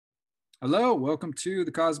Hello, welcome to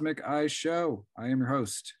the Cosmic Eye Show. I am your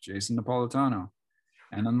host, Jason Napolitano.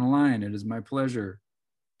 And on the line, it is my pleasure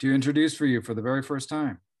to introduce for you for the very first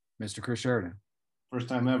time, Mr. Chris Sheridan. First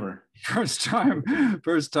time ever. First time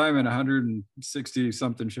in 160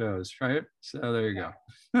 something shows, right? So there you go.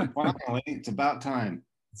 Finally, it's about time.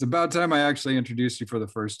 It's about time I actually introduced you for the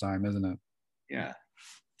first time, isn't it? Yeah.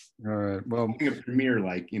 All right. Well, a premiere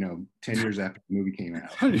 10 years after the movie came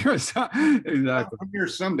out. Exactly. Premiere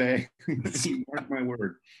someday. Mark my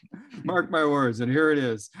word. Mark my words. And here it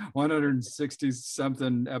is, 160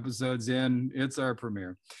 something episodes in. It's our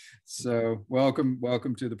premiere. So welcome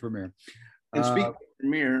to the premiere. And speaking of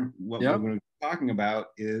premiere, what yep. we're going to be talking about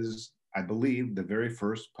is, I believe, the very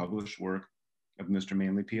first published work of Mr.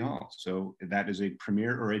 Manly P. Hall. So that is a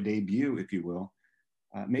premiere or a debut, if you will.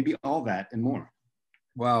 Maybe all that and more.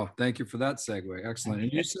 Wow, thank you for that segue. Excellent.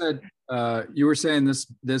 And you said you were saying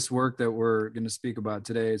this work that we're going to speak about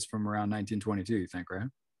today is from around 1922, you think, right?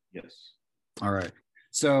 Yes. All right.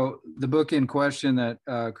 So the book in question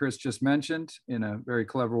that Chris just mentioned in a very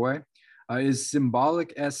clever way is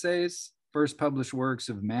Symbolic Essays, First Published Works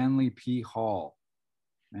of Manly P. Hall.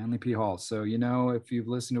 Manly P. Hall. So, if you've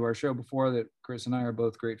listened to our show before, that Chris and I are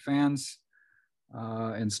both great fans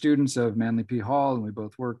and students of Manly P. Hall, and we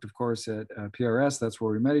both worked, of course, at PRS. That's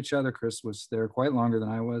where we met each other. Chris was there quite longer than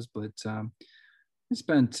I was, but we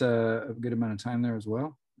spent a good amount of time there as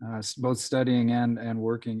well, both studying and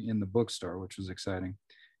working in the bookstore, which was exciting.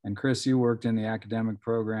 And Chris, you worked in the academic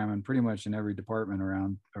program and pretty much in every department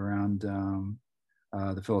around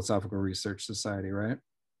the Philosophical Research Society, right?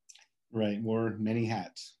 Right. Wore many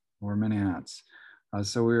hats.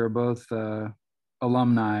 So we were both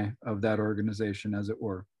alumni of that organization, as it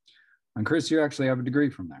were. And Chris, you actually have a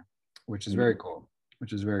degree from there, which is very cool.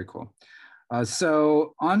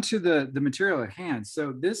 So on to the material at hand.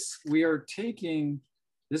 So this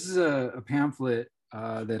is a pamphlet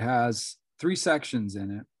that has 3 sections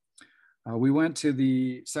in it. We went to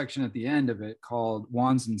the section at the end of it called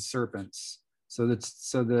Wands and Serpents. So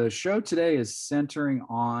the show today is centering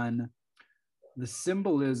on the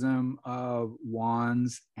symbolism of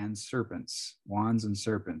wands and serpents.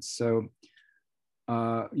 So,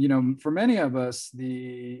 for many of us,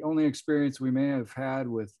 the only experience we may have had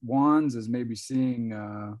with wands is maybe seeing,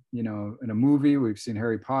 in a movie, we've seen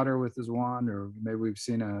Harry Potter with his wand, or maybe we've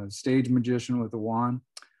seen a stage magician with a wand.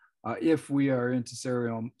 If we are into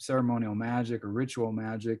ceremonial magic or ritual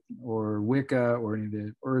magic or Wicca or any of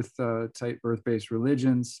the earth-based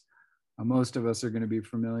religions, most of us are going to be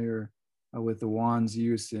familiar with the wand's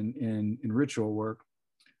use in ritual work.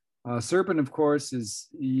 Serpent, of course, is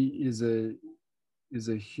a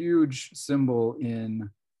huge symbol in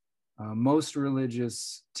most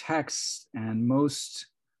religious texts and most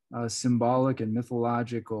symbolic and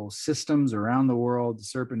mythological systems around the world. The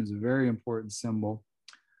serpent is a very important symbol.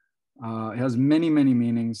 It has many, many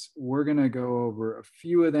meanings. We're going to go over a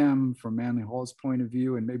few of them from Manly Hall's point of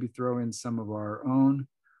view and maybe throw in some of our own.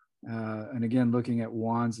 And again, looking at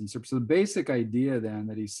wands and serpents. So the basic idea then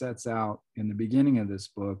that he sets out in the beginning of this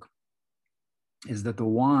book is that the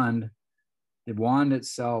wand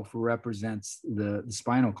itself represents the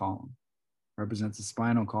spinal column,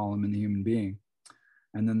 in the human being.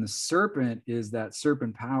 And then the serpent is that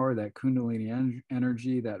serpent power, that kundalini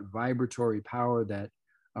energy, that vibratory power that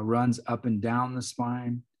runs up and down the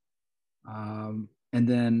spine. And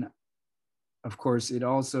then, of course, it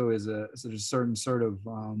also is a certain sort of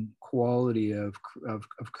quality of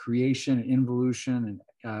creation, involution,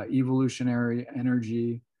 and evolutionary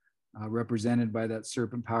energy represented by that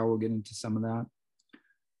serpent power. We'll get into some of that.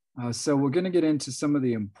 So we're going to get into some of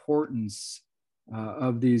the importance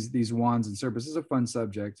of these wands and serpents. This is a fun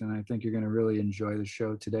subject, and I think you're going to really enjoy the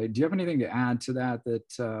show today. Do you have anything to add to that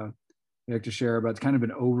you'd like to share about kind of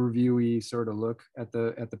an overview-y sort of look at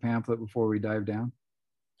the pamphlet before we dive down?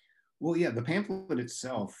 Well, yeah, the pamphlet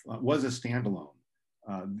itself was a standalone.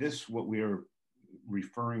 What we are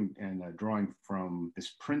referring and drawing from,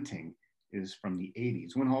 this printing, is from the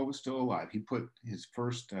 80s when Hall was still alive. He put his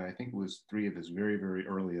first, I think it was 3 of his very, very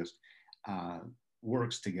earliest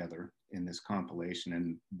works together in this compilation.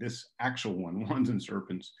 And this actual one, Wands and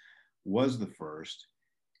Serpents, was the first.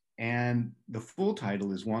 And the full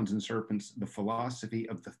title is Wands and Serpents, The Philosophy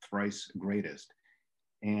of the Thrice Greatest.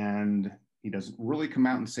 And he doesn't really come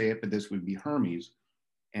out and say it, but this would be Hermes.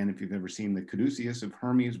 And if you've ever seen the Caduceus of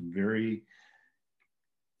Hermes, very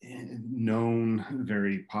known,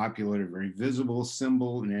 very popular, very visible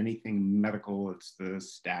symbol in anything medical. It's the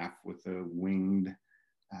staff with the winged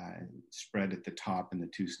spread at the top and the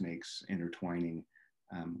 2 snakes intertwining,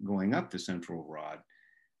 going up the central rod.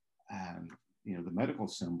 the medical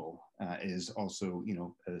symbol is also,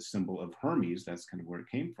 a symbol of Hermes. That's kind of where it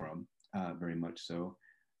came from, very much so.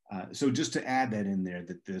 So just to add that in there,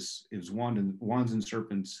 that this is Wands and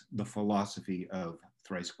Serpents, the philosophy of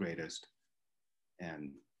thrice greatest,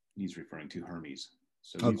 and he's referring to Hermes.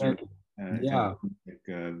 So these are yeah, kind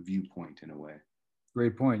of a viewpoint in a way.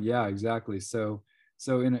 great point. Yeah, exactly. So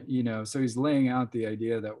so he's laying out the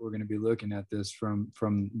idea that we're going to be looking at this from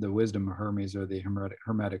the wisdom of Hermes, or the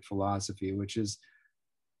Hermetic philosophy, which is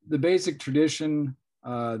the basic tradition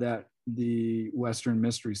that the Western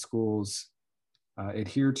mystery schools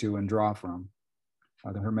adhere to and draw from,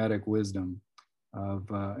 the Hermetic wisdom of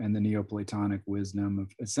and the Neoplatonic wisdom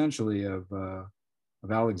of essentially of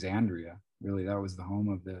Alexandria. Really, that was the home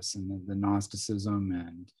of this, and the Gnosticism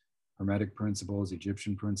and Hermetic principles,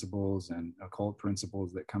 Egyptian principles, and occult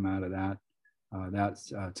principles that come out of that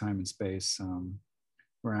time and space,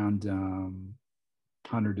 around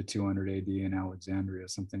 100 to 200 AD in Alexandria,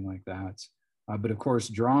 something like that. But of course,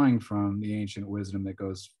 drawing from the ancient wisdom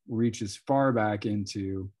that reaches far back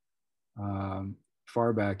into the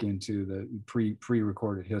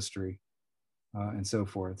pre-recorded history and so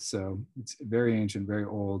forth. So it's very ancient, very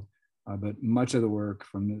old. But much of the work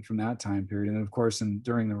from that time period, and of course,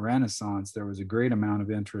 during the Renaissance, there was a great amount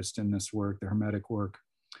of interest in this work, the Hermetic work,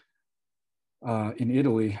 in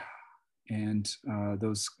Italy, and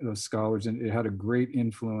those scholars, and it had a great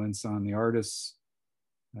influence on the artists,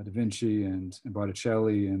 Da Vinci and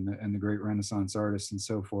Botticelli, and the great Renaissance artists and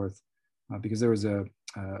so forth, because there was a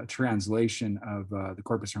translation of the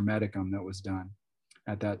Corpus Hermeticum that was done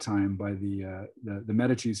at that time by the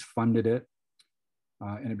Medicis funded it.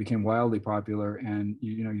 And it became wildly popular, and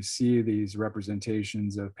you see these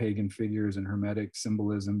representations of pagan figures and Hermetic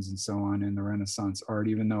symbolisms and so on in the Renaissance art,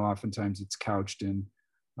 even though oftentimes it's couched in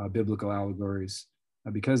biblical allegories,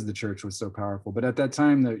 because the church was so powerful. But at that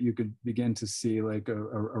time, that you could begin to see like a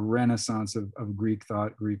renaissance of Greek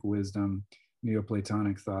thought, Greek wisdom,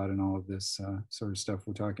 Neoplatonic thought, and all of this sort of stuff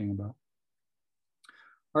we're talking about.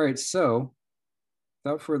 All right, so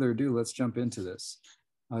without further ado, let's jump into this.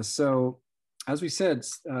 So as we said,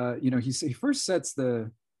 he first sets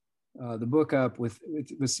the book up with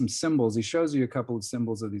some symbols. He shows you a couple of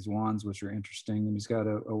symbols of these wands, which are interesting. And he's got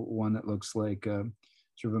a one that looks like sort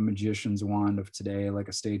of a magician's wand of today, like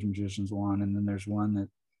a stage magician's wand. And then there's one that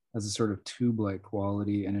has a sort of tube-like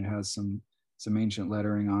quality, and it has some ancient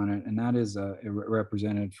lettering on it. And that is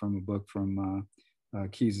represented from a book from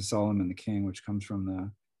Keys of Solomon the King, which comes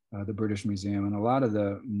from the British Museum, and a lot of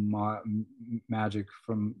the magic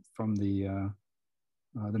from the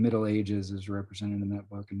Middle Ages is represented in that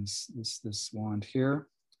book, and this wand here.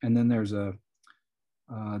 And then there's a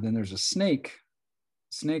snake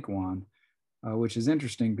wand, which is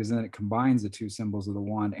interesting because then it combines the two symbols of the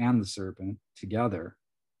wand and the serpent together.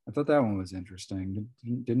 I thought that one was interesting,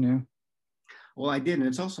 didn't you? Well, I did, and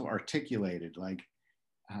it's also articulated, like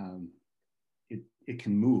it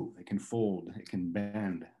can move, it can fold, it can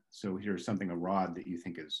bend. So here's something, a rod that you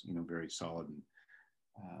think is, very solid and,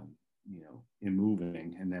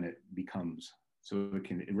 immoving, and then it becomes, so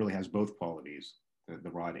it really has both qualities, the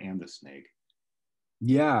rod and the snake.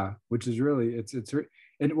 Yeah, which is really,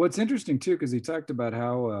 and what's interesting too, because he talked about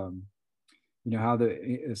how, how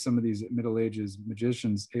some of these Middle Ages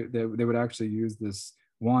magicians, they would actually use this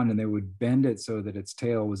wand and they would bend it so that its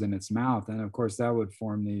tail was in its mouth. And of course that would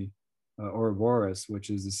form the Ouroboros, which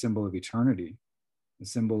is the symbol of eternity, a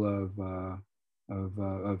symbol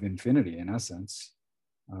of infinity in essence,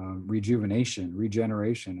 regeneration,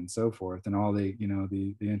 and so forth, and all the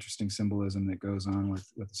the interesting symbolism that goes on with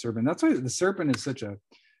the serpent. That's why the serpent is such a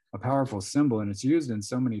powerful symbol, and it's used in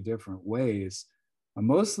so many different ways.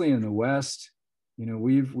 Mostly in the West,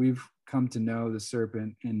 we've come to know the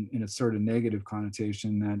serpent in a sort of negative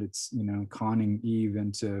connotation, that it's conning Eve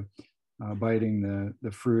into biting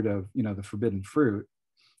the fruit of the forbidden fruit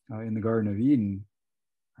in the Garden of Eden.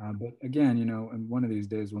 But again, and one of these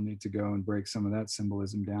days we'll need to go and break some of that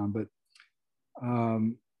symbolism down. But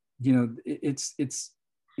it's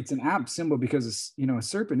an apt symbol because a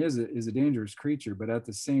serpent is a dangerous creature, but at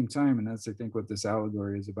the same time, and that's I think what this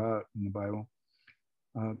allegory is about in the Bible.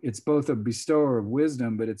 It's both a bestower of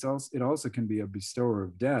wisdom, but it also can be a bestower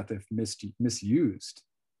of death if misused.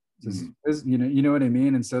 Mm-hmm. You know what I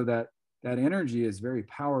mean? And so that energy is very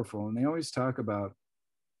powerful, and they always talk about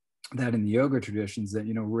that in the yoga traditions, that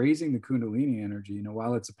raising the Kundalini energy,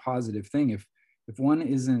 while it's a positive thing, if one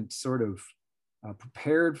isn't sort of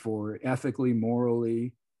prepared for it ethically,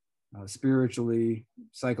 morally, spiritually,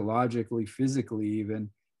 psychologically, physically,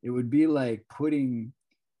 even, it would be like putting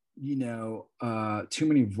too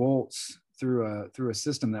many volts through a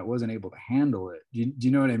system that wasn't able to handle it. Do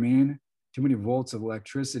you know what I mean? volts of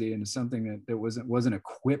electricity into something that wasn't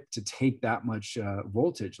equipped to take that much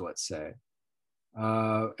voltage, let's say.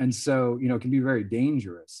 And so, it can be very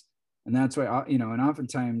dangerous. And that's why, and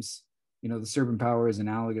oftentimes, the serpent power is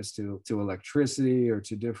analogous to electricity or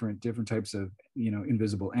to different types of,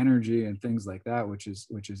 invisible energy and things like that, which is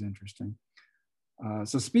interesting.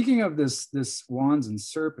 So speaking of this wands and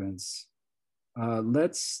serpents,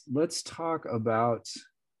 let's talk about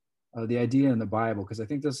the idea in the Bible, because I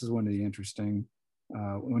think this is one of the interesting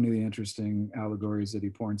allegories that he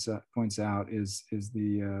points out is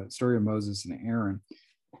the story of Moses and Aaron.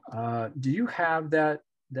 Do you have that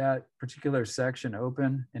particular section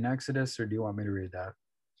open in Exodus, or do you want me to read that?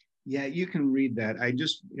 Yeah, you can read that.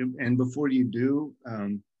 And before you do,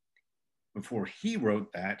 before he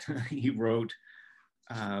wrote that, he wrote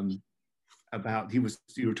you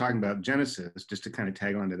were talking about Genesis, just to kind of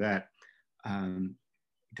tag on to that.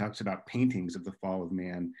 He talks about paintings of the fall of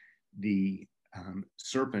man. The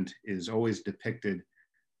serpent is always depicted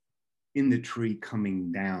in the tree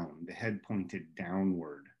coming down, the head pointed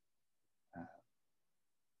downward.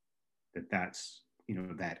 That's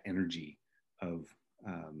that energy of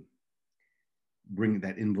bringing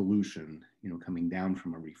that involution, coming down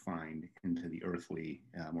from a refined into the earthly,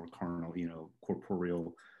 more carnal,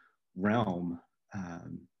 corporeal realm,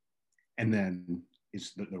 and then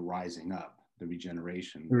it's the rising up, the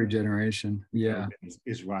regeneration. The regeneration, yeah,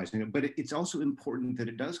 is rising up. But it's also important that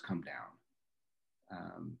it does come down.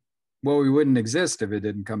 Well, we wouldn't exist if it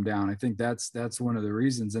didn't come down. I think that's one of the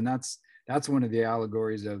reasons, and that's one of the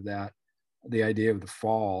allegories of that. The idea of the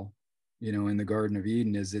fall, in the Garden of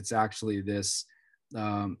Eden, is it's actually this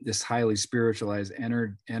highly spiritualized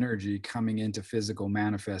energy coming into physical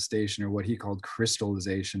manifestation, or what he called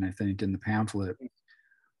crystallization, I think, in the pamphlet.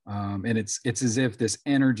 And it's as if this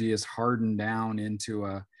energy is hardened down into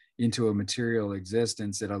a material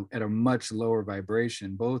existence at a much lower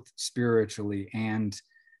vibration, both spiritually and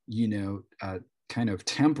kind of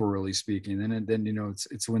temporally speaking. And then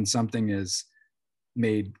it's when something is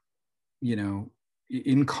made,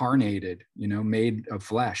 incarnated, made of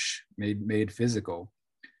flesh, made physical,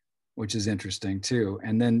 which is interesting too.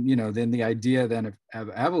 And then, then the idea then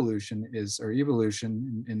of evolution or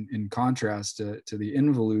evolution in contrast to the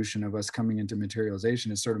involution of us coming into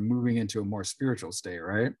materialization, is sort of moving into a more spiritual state,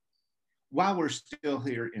 right? While we're still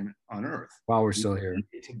here on Earth. While we're still here.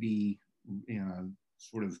 To be,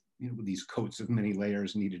 sort of, these coats of many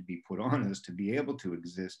layers needed to be put on us to be able to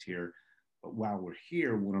exist here. But while we're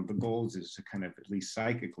here, one of the goals is to kind of at least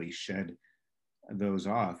psychically shed those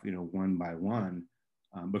off, one by one,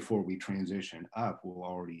 before we transition up. We'll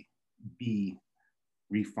already be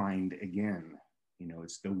refined again.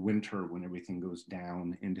 It's the winter when everything goes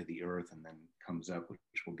down into the earth and then comes up, which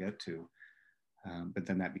we'll get to. But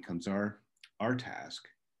then that becomes our task,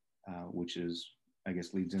 which is, I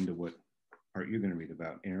guess, leads into what part you're going to read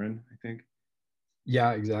about, Aaron, I think.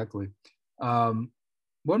 Yeah, exactly.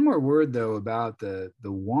 One more word, though, about the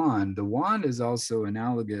wand. The wand is also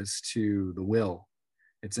analogous to the will.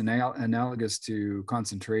 It's analogous to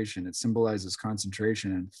concentration. It symbolizes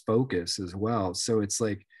concentration and focus as well. So it's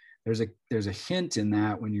like there's a hint in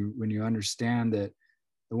that when you understand that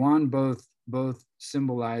the wand both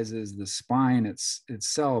symbolizes the spine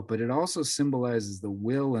itself, but it also symbolizes the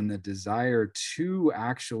will and the desire to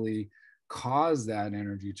actually cause that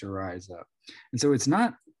energy to rise up. And so it's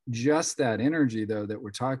not just that energy, though, that we're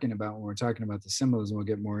talking about when we're talking about the symbolism. We'll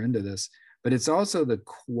get more into this, but it's also the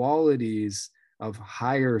qualities of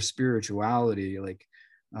higher spirituality, like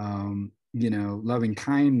loving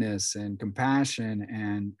kindness and compassion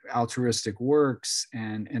and altruistic works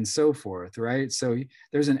and so forth, right? So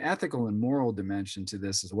there's an ethical and moral dimension to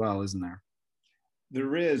this as well, isn't there?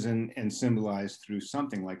 There is, and symbolized through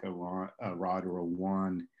something like a rod or a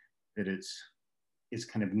wand, that it's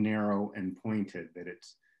kind of narrow and pointed, that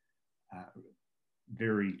it's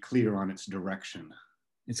very clear on its direction.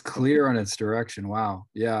 It's clear on its direction. Wow.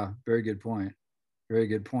 Yeah. Very good point. Very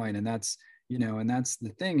good point. And that's, and that's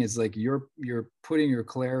the thing, is like you're putting your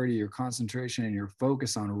clarity, your concentration, and your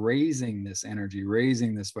focus on raising this energy,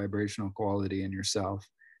 raising this vibrational quality in yourself.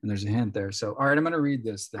 And there's a hint there. So, all right, I'm going to read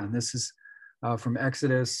this then. This is from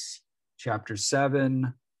Exodus chapter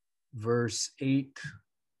 7, verse 8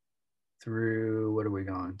 through, what are we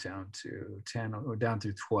going down to? 10, or down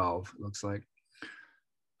through 12, it looks like.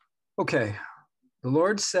 Okay. The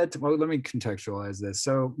Lord said to, well, let me contextualize this.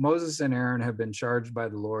 So Moses and Aaron have been charged by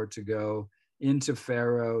the Lord to go into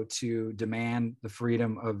Pharaoh to demand the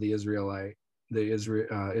freedom of the Israelite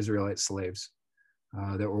slaves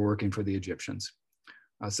that were working for the Egyptians.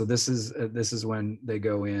 So this is when they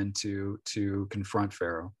go in to confront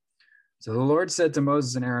Pharaoh. So the Lord said to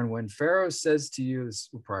Moses and Aaron, when Pharaoh says to you, this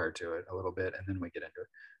prior to it a little bit, and then we get into it.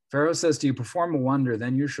 Pharaoh says to you, perform a wonder,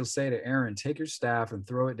 then you shall say to Aaron, take your staff and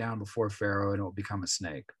throw it down before Pharaoh, and it will become a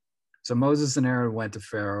snake. So Moses and Aaron went to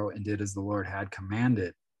Pharaoh and did as the Lord had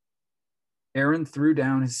commanded. Aaron threw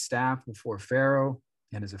down his staff before Pharaoh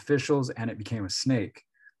and his officials, and it became a snake.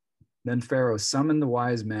 Then Pharaoh summoned the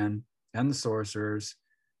wise men and the sorcerers,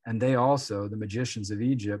 and they also, the magicians of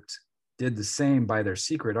Egypt, did the same by their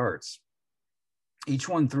secret arts. Each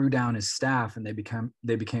one threw down his staff, and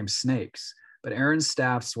they became snakes. But Aaron's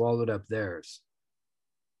staff swallowed up theirs.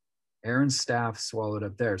 Aaron's staff swallowed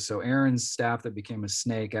up theirs. So Aaron's staff that became a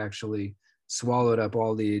snake actually swallowed up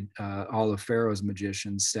all of Pharaoh's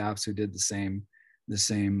magicians' staffs who did the same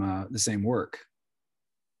work.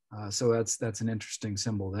 So that's an interesting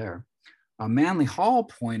symbol there. Manly Hall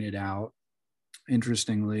pointed out,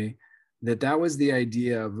 interestingly, that was the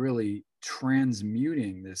idea of really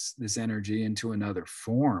transmuting this energy into another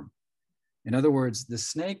form. In other words, the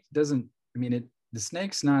snake doesn't, the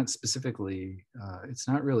snake's not specifically, it's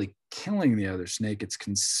not really killing the other snake, it's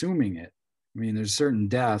consuming it. There's certain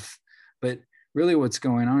death, but really what's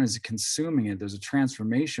going on is consuming it. There's a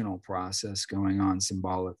transformational process going on,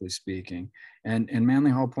 symbolically speaking. And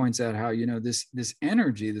Manly Hall points out how, this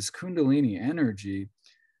energy, this Kundalini energy,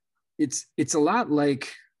 it's a lot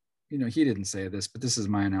like, he didn't say this, but this is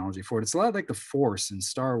my analogy for it. It's a lot like the Force in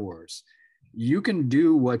Star Wars. You can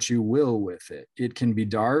do what you will with it. It can be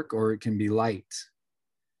dark or it can be light,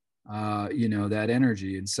 that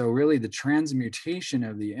energy. And so really the transmutation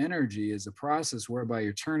of the energy is a process whereby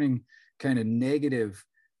you're turning kind of negative,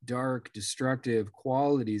 dark, destructive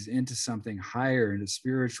qualities into something higher, into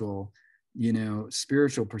spiritual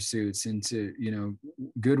pursuits, into,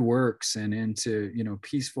 good works, and into,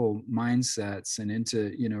 peaceful mindsets, and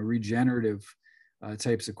into, regenerative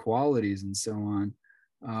types of qualities, and so on.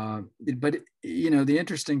 But the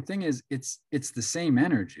interesting thing is it's the same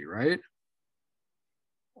energy, right?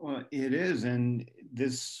 Well, it is. And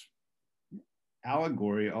this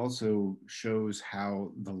allegory also shows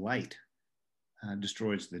how the light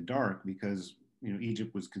destroys the dark, because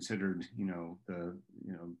Egypt was considered the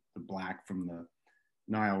black from the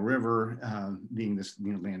Nile River, being this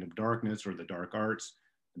land of darkness, or the dark arts,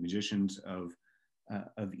 the magicians of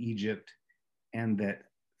Egypt, and that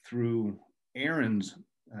through Aaron's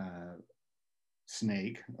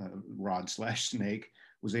snake, rod/snake,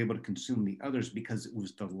 was able to consume the others because it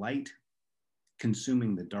was the light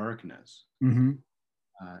consuming the darkness. Mm-hmm.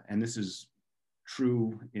 And this is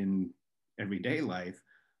true in everyday life.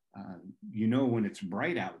 When it's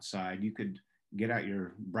bright outside, you could get out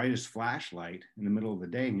your brightest flashlight in the middle of the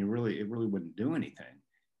day, and it really wouldn't do anything.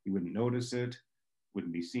 You wouldn't notice it,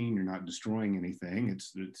 wouldn't be seen. You're not destroying anything.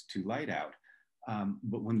 It's too light out.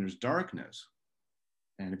 But when there's darkness,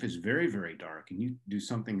 and if it's very, very dark, and you do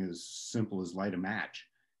something as simple as light a match,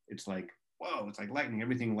 it's like, whoa, it's like lightning,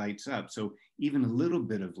 everything lights up. So even a little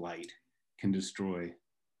bit of light can destroy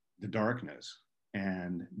the darkness.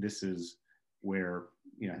 And this is where,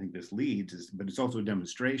 I think this leads, but it's also a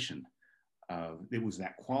demonstration of, it was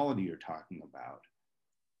that quality you're talking about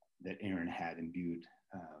that Aaron had imbued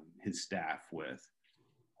his staff with,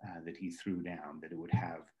 that he threw down, that it would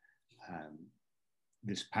have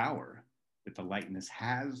this power that the lightness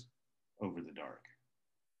has over the dark.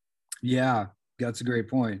 Yeah, that's a great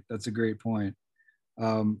point. I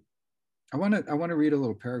want to read a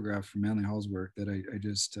little paragraph from Manly Hall's work that I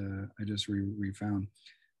just refound.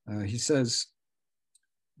 He says,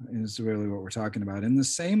 and this is really what we're talking about. In the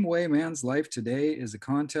same way, man's life today is a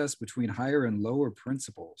contest between higher and lower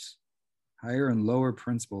principles.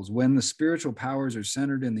 When the spiritual powers are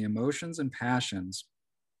centered in the emotions and passions,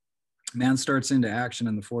 man starts into action,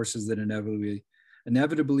 and the forces that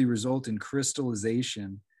inevitably result in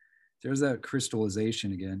crystallization. There's that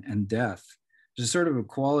crystallization again, and death. There's sort of a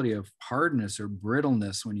quality of hardness or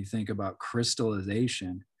brittleness when you think about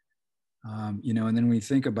crystallization. And then when you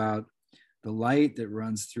think about the light that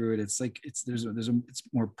runs through it, it's like it's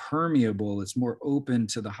more permeable, it's more open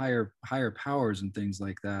to the higher powers and things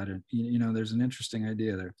like that. And there's an interesting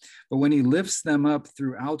idea there. But when he lifts them up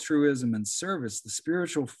through altruism and service, the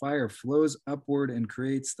spiritual fire flows upward and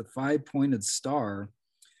creates the 5-pointed star,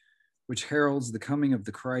 which heralds the coming of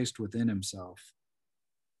the Christ within himself.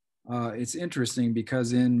 It's interesting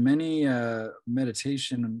because in many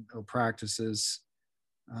meditation practices,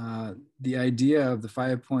 the idea of the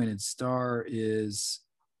 5-pointed star is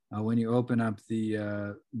when you open up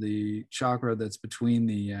the chakra that's between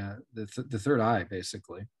the third eye,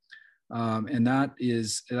 basically, and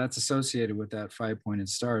that's associated with that 5-pointed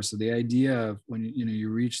star. So the idea of when you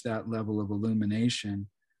reach that level of illumination,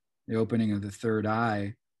 the opening of the third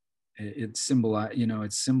eye, it's symbolized,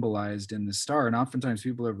 it's symbolized in the star. And oftentimes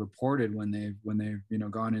people have reported when they've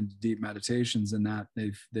gone into deep meditations, and that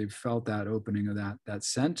they've felt that opening of that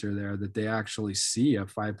center there, that they actually see a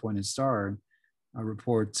 5-pointed star. I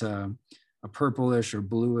report a purplish or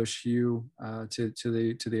bluish hue to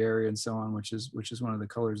the area and so on, which is one of the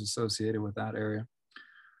colors associated with that area.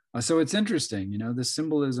 So it's interesting, this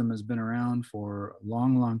symbolism has been around for a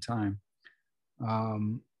long time.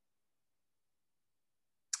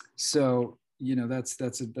 So that's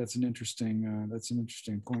an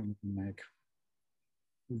interesting point to make.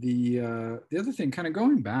 The other thing, kind of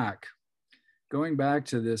going back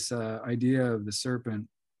to this idea of the serpent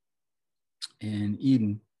in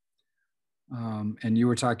Eden, and you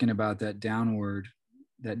were talking about that downward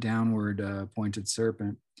pointed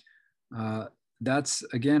serpent. That's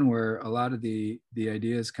again where a lot of the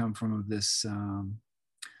ideas come from, of this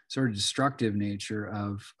sort of destructive nature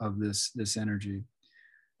of this energy.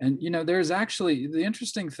 And there's actually, the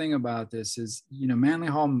interesting thing about this is, Manly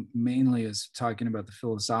Hall mainly is talking about the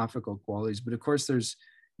philosophical qualities, but of course there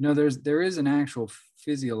is an actual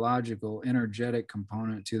physiological, energetic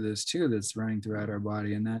component to this too that's running throughout our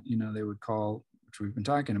body, and that they would call, which we've been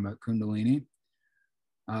talking about, Kundalini,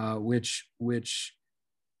 which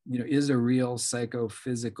is a real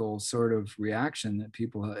psychophysical sort of reaction that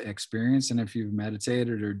people experience. And if you've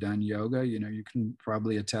meditated or done yoga, you can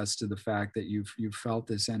probably attest to the fact that you've felt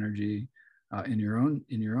this energy in your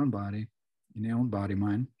own body, in your own body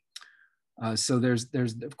mind. So there's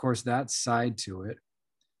of course that side to it,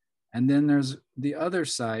 and then there's the other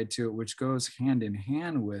side to it, which goes hand in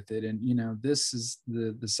hand with it. And this is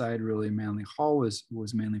the side really Manly Hall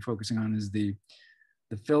was mainly focusing on, is the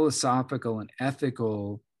philosophical and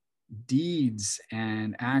ethical deeds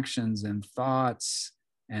and actions and thoughts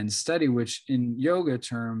and study, which in yoga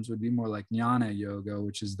terms would be more like jnana yoga,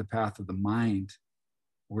 which is the path of the mind,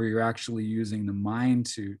 where you're actually using the mind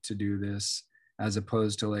to do this, as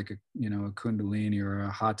opposed to like a Kundalini or a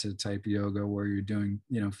Hatha type yoga where you're doing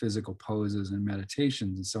physical poses and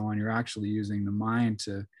meditations and so on. You're actually using the mind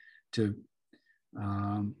to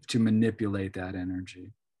manipulate that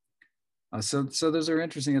energy. So those are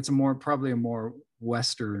interesting. It's probably a more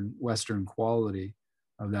Western quality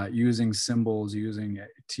of that, using symbols, using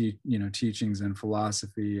teachings and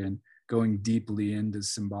philosophy, and going deeply into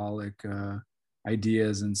symbolic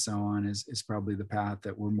ideas and so on is probably the path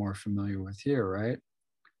that we're more familiar with here, right?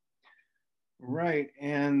 Right.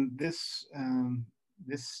 And this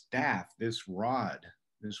staff, this rod,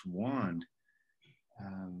 this wand,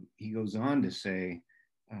 he goes on to say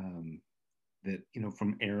that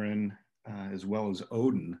from Aaron as well as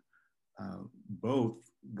Odin, both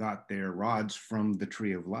got their rods from the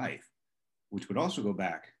tree of life, which would also go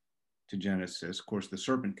back to Genesis. Of course, the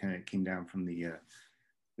serpent kind of came down from the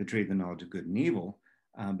tree of the knowledge of good and evil,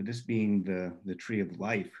 but this being the tree of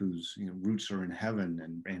life, whose roots are in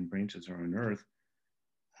heaven and branches are on earth.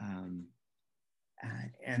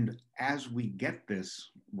 And as we get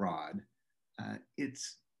this rod,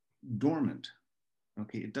 it's dormant.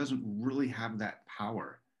 Okay, it doesn't really have that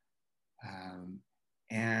power.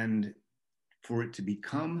 And for it to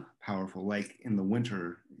become powerful, like in the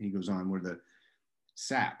winter, he goes on, where the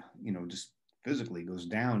sap, just physically goes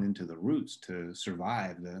down into the roots to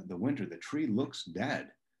survive the winter. The tree looks dead.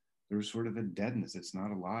 There's sort of a deadness. It's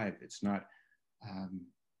not alive. It's not,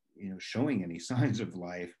 showing any signs of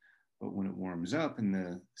life. But when it warms up and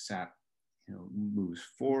the sap, moves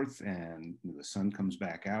forth and the sun comes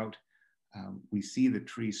back out, we see the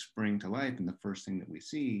tree spring to life. And the first thing that we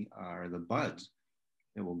see are the buds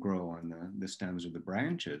that will grow on the stems or the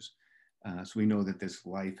branches. So we know that this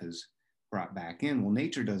life is brought back in. Well,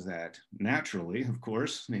 nature does that naturally, of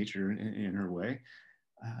course, nature in her way.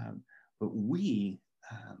 But we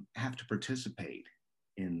have to participate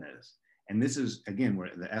in this. And this is, again,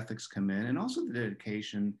 where the ethics come in, and also the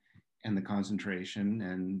dedication and the concentration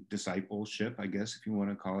and discipleship, I guess, if you want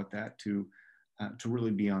to call it that, to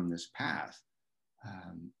really be on this path.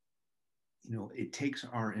 It takes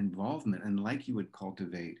our involvement, and like you would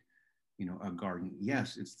cultivate, a garden.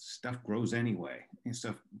 Yes, stuff grows anyway. And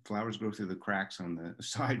flowers grow through the cracks on the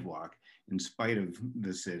sidewalk in spite of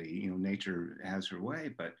the city. Nature has her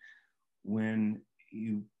way. But when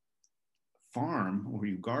you farm or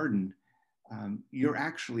you garden, you're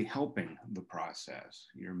actually helping the process.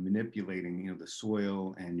 You're manipulating, the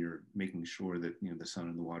soil, and you're making sure that, the sun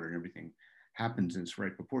and the water and everything happens in its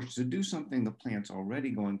right proportions to do something the plant's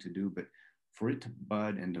already going to do, but for it to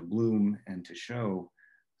bud and to bloom and to show,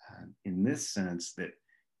 in this sense, that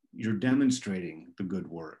you're demonstrating the good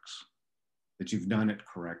works, that you've done it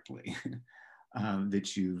correctly,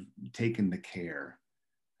 that you've taken the care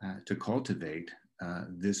to cultivate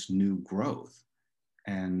this new growth.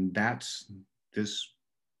 And that's this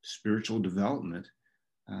spiritual development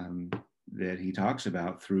that he talks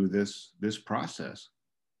about through this process.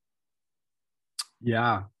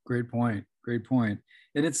 Yeah, great point. Great point.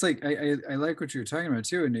 And it's like I like what you're talking about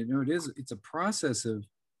too. And you know, it's a process of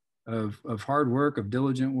hard work, of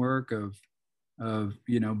diligent work, of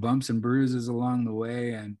you know, bumps and bruises along the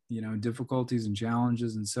way, and you know, difficulties and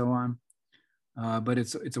challenges and so on. But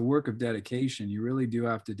it's a work of dedication. You really do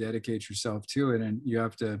have to dedicate yourself to it, and you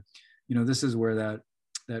have to, you know, this is where that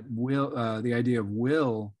will, the idea of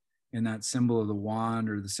will in that symbol of the wand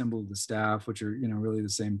or the symbol of the staff, which are, you know, really the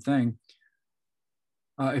same thing.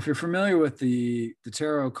 If you're familiar with the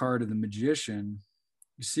tarot card of the magician,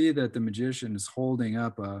 you see that the magician is holding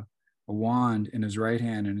up a wand in his right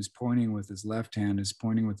hand and is pointing with his left hand, is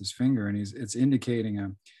pointing with his finger, and it's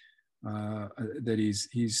indicating that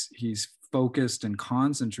he's focused and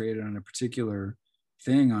concentrated on a particular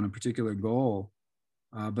thing, on a particular goal,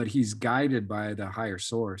 but he's guided by the higher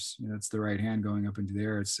source. You know, it's the right hand going up into the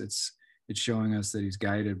air. It's showing us that he's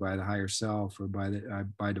guided by the higher self, or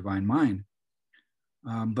by divine mind.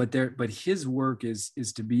 But his work is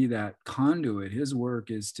to be that conduit. His work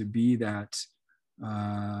is to be that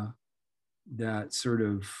that sort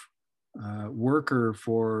of worker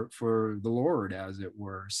for the Lord, as it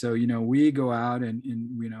were. So, you know, we go out and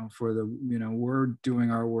you know, for the, you know, we're doing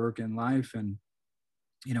our work in life, and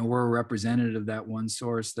you know, we're a representative of that one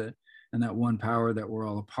source, that and that one power that we're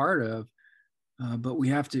all a part of. But we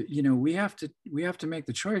have to, you know, we have to make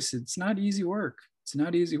the choice. It's not easy work. It's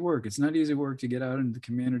not easy work. It's not easy work to get out into the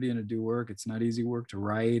community and to do work. It's not easy work to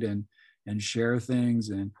write and share things,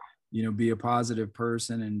 and you know, be a positive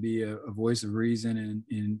person and be a voice of reason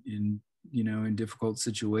in you know, in difficult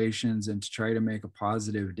situations, and to try to make a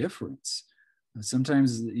positive difference.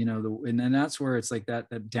 Sometimes, you know, and then that's where it's like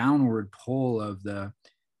that downward pull of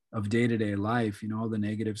day-to-day life, you know, all the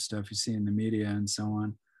negative stuff you see in the media and so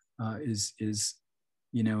on, is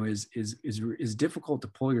you know, is difficult to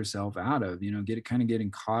pull yourself out of, you know,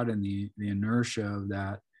 getting caught in the inertia of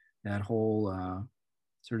that whole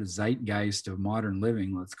sort of zeitgeist of modern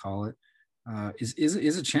living, let's call it, is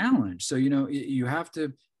a challenge. So, you know, you have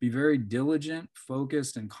to be very diligent,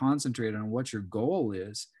 focused, and concentrated on what your goal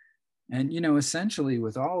is. And, you know, essentially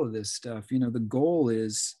with all of this stuff, you know, the goal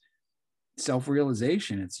is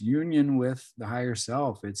self-realization. It's union with the higher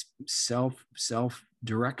self. It's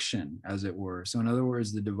self-direction, as it were. So in other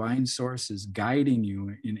words, the divine source is guiding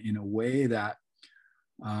you in a way that,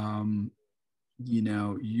 you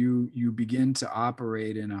know, you begin to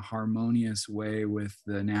operate in a harmonious way with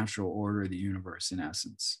the natural order of the universe, in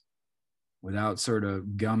essence, without sort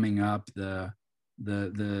of gumming up the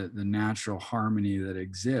natural harmony that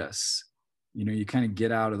exists. You know, you kind of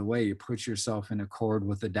get out of the way. You put yourself in accord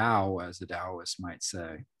with the Tao, as the Taoists might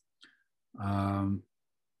say.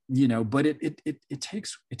 You know, but it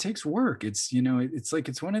takes work. It's, you know, it's like,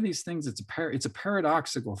 it's one of these things. It's a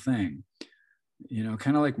paradoxical thing. You know,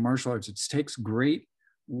 kind of like martial arts. It takes great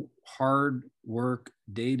hard work,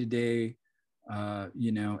 day to day,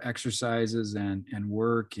 you know, exercises and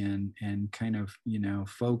work and kind of, you know,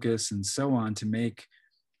 focus and so on, to make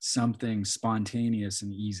something spontaneous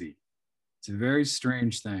and easy. It's a very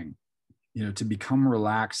strange thing, you know, to become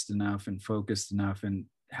relaxed enough and focused enough and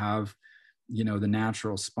have, you know, the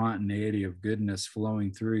natural spontaneity of goodness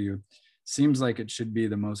flowing through you. Seems like it should be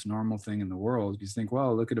the most normal thing in the world. You think,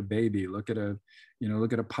 well, look at a baby, look at a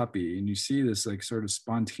puppy, and you see this like sort of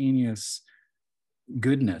spontaneous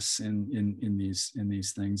goodness in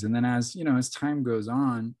these things. And then, as you know, as time goes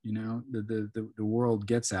on, you know, the world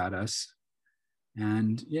gets at us,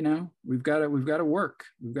 and you know, we've got to work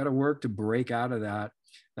to break out of that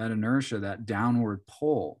inertia, that downward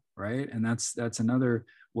pull, right? And that's another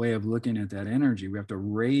way of looking at that energy. We have to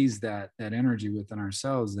raise that energy within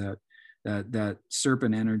ourselves, that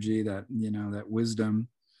serpent energy, that, you know, that wisdom,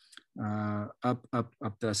 up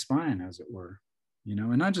the spine, as it were, you know,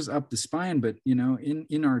 and not just up the spine, but, you know,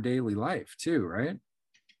 in our daily life too, right?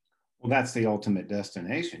 Well, that's the ultimate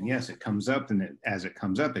destination. Yes, it comes up, and as it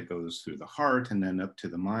comes up, it goes through the heart and then up to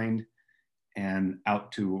the mind and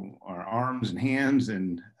out to our arms and hands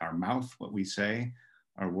and our mouth, what we say,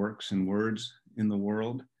 our works and words in the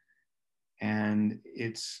world. And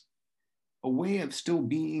it's a way of still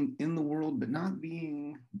being in the world, but not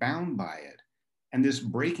being bound by it. And this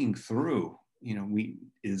breaking through, you know,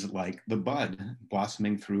 is like the bud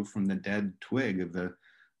blossoming through from the dead twig of the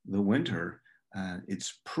winter.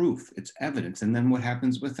 It's proof, it's evidence. And then what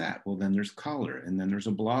happens with that? Well, then there's color, and then there's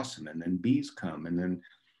a blossom, and then bees come, and then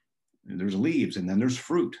there's leaves, and then there's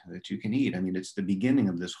fruit that you can eat. I mean, it's the beginning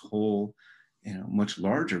of this whole, you know, much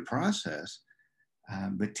larger process.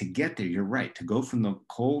 But to get there, you're right, to go from the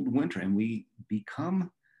cold winter, and we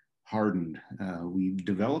become hardened. We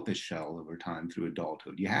develop a shell over time through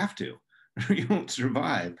adulthood. You have to, or you won't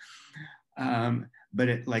survive.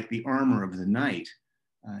 But like the armor of the knight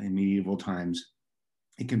in medieval times,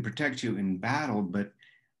 it can protect you in battle, but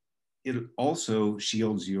it also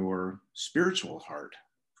shields your spiritual heart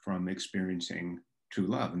from experiencing true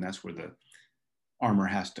love. And that's where the armor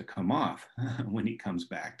has to come off when he comes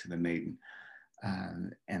back to the maiden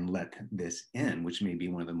and let this in, which may be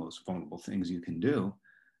one of the most vulnerable things you can do.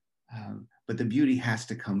 But the beauty has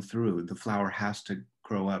to come through. The flower has to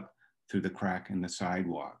grow up through the crack in the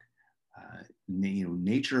sidewalk.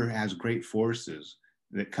 Nature has great forces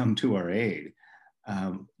that come to our aid.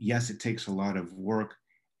 Yes, it takes a lot of work,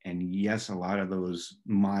 and yes, a lot of those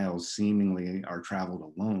miles seemingly are traveled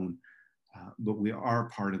alone, but we are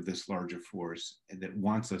part of this larger force that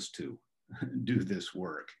wants us to do this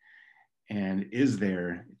work and is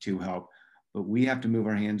there to help. But we have to move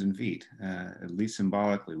our hands and feet, at least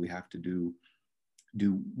symbolically. We have to do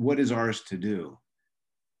what is ours to do,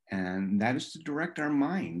 and that is to direct our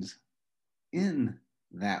minds in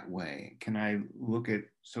that way. Can I look at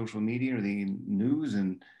social media or the news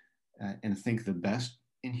and think the best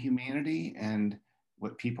in humanity and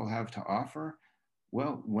what people have to offer?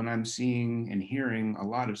 Well, when I'm seeing and hearing a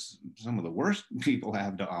lot of some of the worst people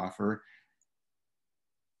have to offer,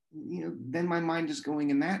 then my mind is going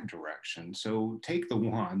in that direction. So take the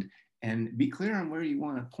wand and be clear on where you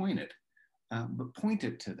want to point it, but point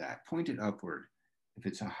it to that, point it upward. If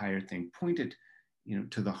it's a higher thing, point it,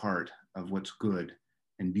 to the heart of what's good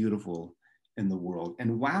and beautiful in the world.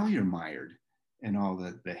 And while you're mired in all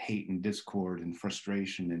the hate and discord and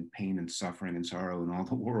frustration and pain and suffering and sorrow in all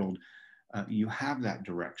the world, you have that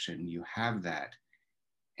direction, you have that.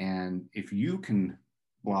 And if you can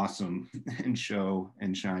blossom and show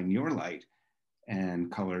and shine your light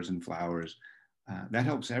and colors and flowers, that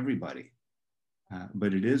helps everybody.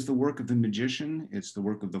 But it is the work of the magician, it's the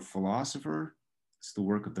work of the philosopher, it's the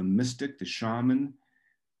work of the mystic, the shaman,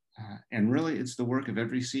 and really it's the work of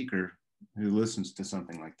every seeker who listens to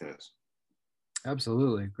something like this.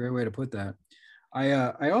 Absolutely. Great way to put that.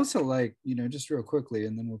 I also like, just real quickly,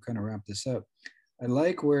 and then we'll kind of wrap this up. I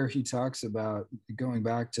like where he talks about going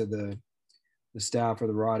back to the staff or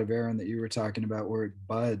the rod of Aaron that you were talking about, where it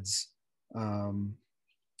buds and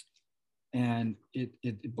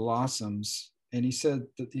it blossoms. And he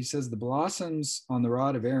says the blossoms on the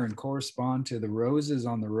rod of Aaron correspond to the roses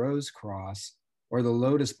on the rose cross, or the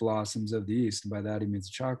lotus blossoms of the east. And by that he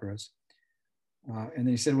means chakras. And then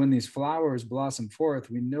he said, when these flowers blossom forth,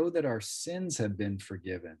 we know that our sins have been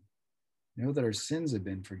forgiven. Know that our sins have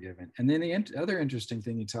been forgiven. And then the other interesting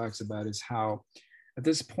thing he talks about is how at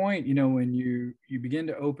this point, when you begin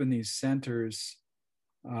to open these centers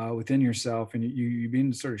within yourself, and you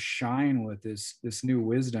begin to sort of shine with this new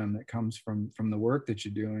wisdom that comes from the work that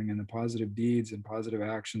you're doing and the positive deeds and positive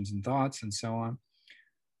actions and thoughts and so on,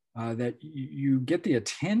 that you get the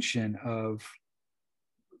attention of,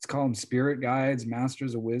 let's call them spirit guides,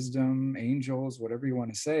 masters of wisdom, angels, whatever you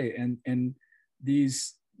want to say, and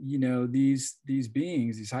these these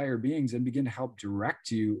beings, these higher beings, and begin to help direct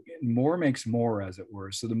you. More makes more, as it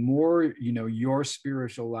were. So the more your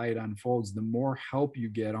spiritual light unfolds, the more help you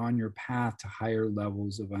get on your path to higher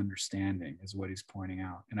levels of understanding, is what he's pointing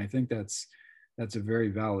out. And I think that's a very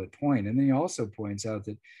valid point. And then he also points out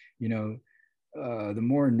that the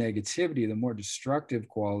more negativity, the more destructive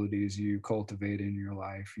qualities you cultivate in your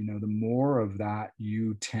life, the more of that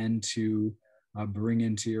you tend to bring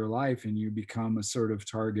into your life, and you become a sort of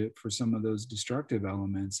target for some of those destructive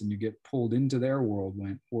elements, and you get pulled into their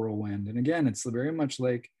whirlwind. And again, it's very much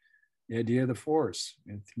like the idea of the Force.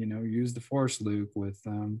 Use the Force, Luke, with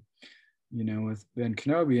with Ben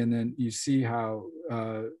Kenobi, and then you see how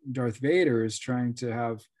Darth Vader is trying to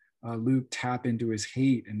have Luke tap into his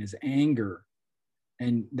hate and his anger.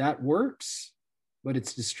 And that works, but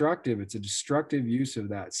it's destructive. It's a destructive use of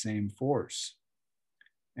that same force.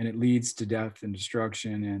 And it leads to death and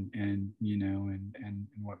destruction and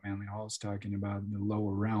what Manly Hall is talking about, the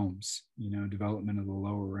lower realms, development of the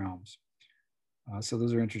lower realms. So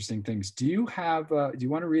those are interesting things. Do you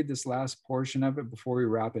want to read this last portion of it before we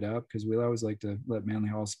wrap it up? Because we always like to let Manly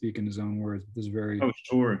Hall speak in his own words. This is very... Oh,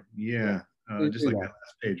 sure. Yeah. Just like that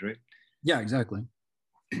last page, right? Yeah, exactly.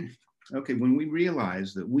 Okay, when we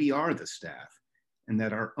realize that we are the staff and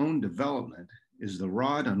that our own development is the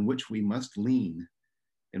rod on which we must lean,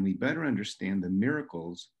 and we better understand the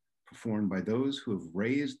miracles performed by those who have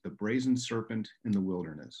raised the brazen serpent in the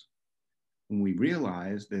wilderness. When we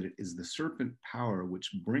realize that it is the serpent power which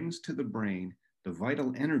brings to the brain the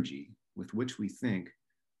vital energy with which we think,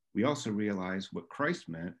 we also realize what Christ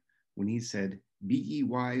meant when he said, "Be ye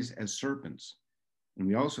wise as serpents." And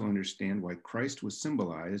we also understand why Christ was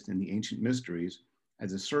symbolized in the ancient mysteries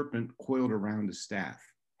as a serpent coiled around a staff,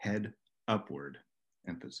 head upward,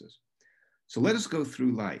 emphasis. So let us go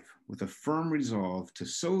through life with a firm resolve to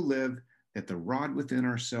so live that the rod within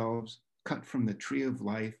ourselves, cut from the tree of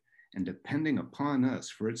life and depending upon us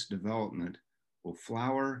for its development, will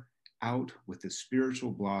flower out with the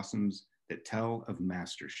spiritual blossoms that tell of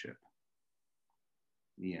mastership.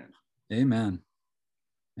 The end. Amen.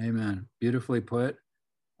 Amen. Beautifully put.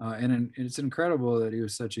 And it's incredible that he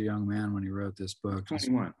was such a young man when he wrote this book.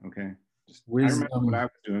 21, okay? Wisdom. I remember what I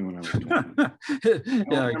was doing when I was 20.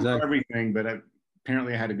 Yeah, exactly. Everything, but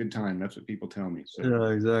apparently I had a good time. That's what people tell me. So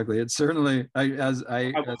yeah, exactly. It certainly,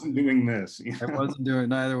 I wasn't doing this. You know? I wasn't doing.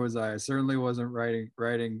 Neither was I. I certainly wasn't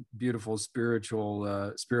writing beautiful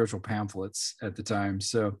spiritual pamphlets at the time.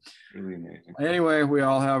 So, really amazing. Anyway, we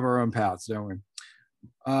all have our own paths, don't we?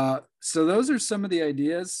 So those are some of the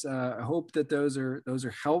ideas. I hope that those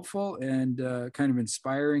are helpful and kind of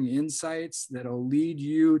inspiring insights that'll lead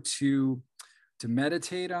you to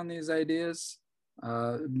meditate on these ideas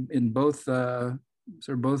in both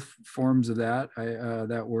sort of both forms of that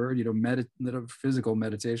that word. Physical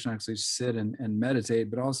meditation, actually sit and meditate,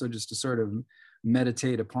 but also just to sort of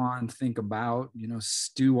meditate upon, think about,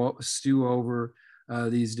 stew over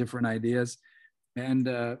these different ideas,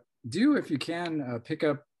 and do, if you can, pick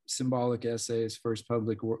up Symbolic Essays, first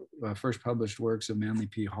published works of Manly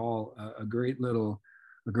P. Hall, a great little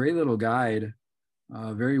guide,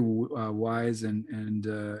 very wise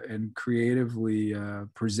and creatively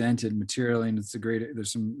presented material, and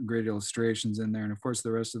there's some great illustrations in there, and of course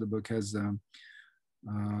the rest of the book has an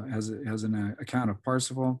account of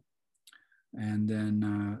Parsifal, and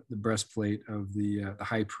then the breastplate of the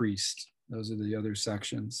high priest. Those are the other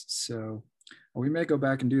sections. So we may go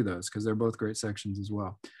back and do those because they're both great sections as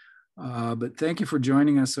well. But thank you for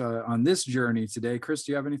joining us on this journey today. Chris,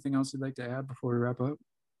 do you have anything else you'd like to add before we wrap up?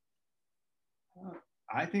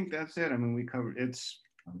 I think that's it. I mean, we covered, it's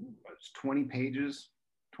 20 pages,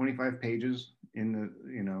 25 pages in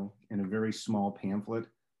a very small pamphlet,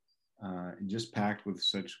 just packed with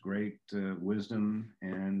such great wisdom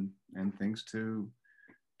and things to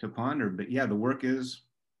ponder. But yeah, the work is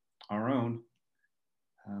our own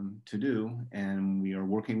to do, and we are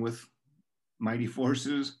working with mighty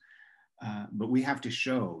forces, but we have to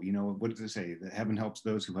show, what does it say? That heaven helps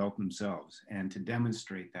those who help themselves, and to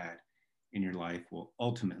demonstrate that in your life will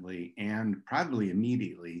ultimately and probably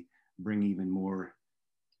immediately bring even more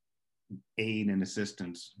aid and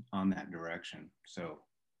assistance on that direction. So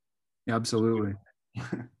absolutely.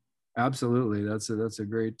 Absolutely. That's a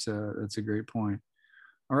great point.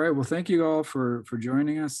 All right. Well, thank you all for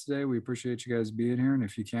joining us today. We appreciate you guys being here. And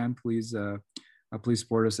if you can, please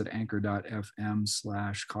support us at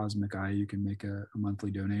anchor.fm/Cosmic Eye. You can make a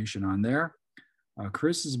monthly donation on there.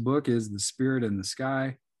 Chris's book is The Spirit in the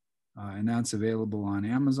Sky, and that's available on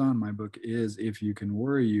Amazon. My book is If You Can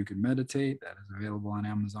Worry, You Can Meditate. That is available on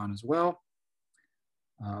Amazon as well.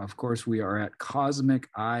 Of course, we are at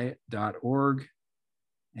cosmiceye.org.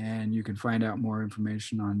 And you can find out more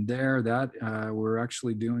information on there. That we're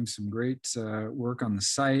actually doing some great work on the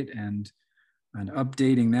site and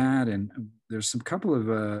updating that. And there's some couple of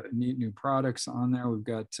neat new products on there. We've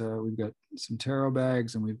got some tarot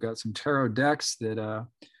bags, and we've got some tarot decks that I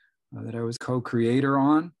was co-creator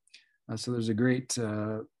on. So there's a great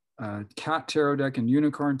cat tarot deck and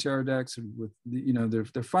unicorn tarot decks with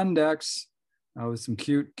they're fun decks with some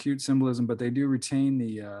cute symbolism, but they do retain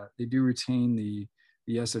the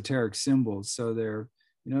esoteric symbols. So they're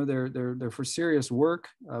for serious work,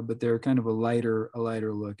 but they're kind of a lighter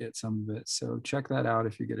look at some of it. So check that out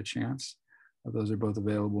if you get a chance. Those are both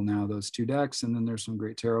available now, those two decks, and then there's some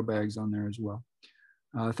great tarot bags on there as well.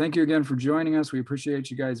 Thank you again for joining us. We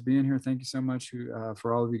appreciate you guys being here. Thank you so much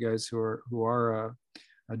for all of you guys who are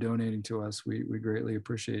donating to us. We greatly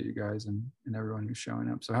appreciate you guys and everyone who's showing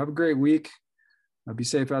up. So have a great week. Be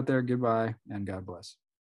safe out there. Goodbye, and God bless.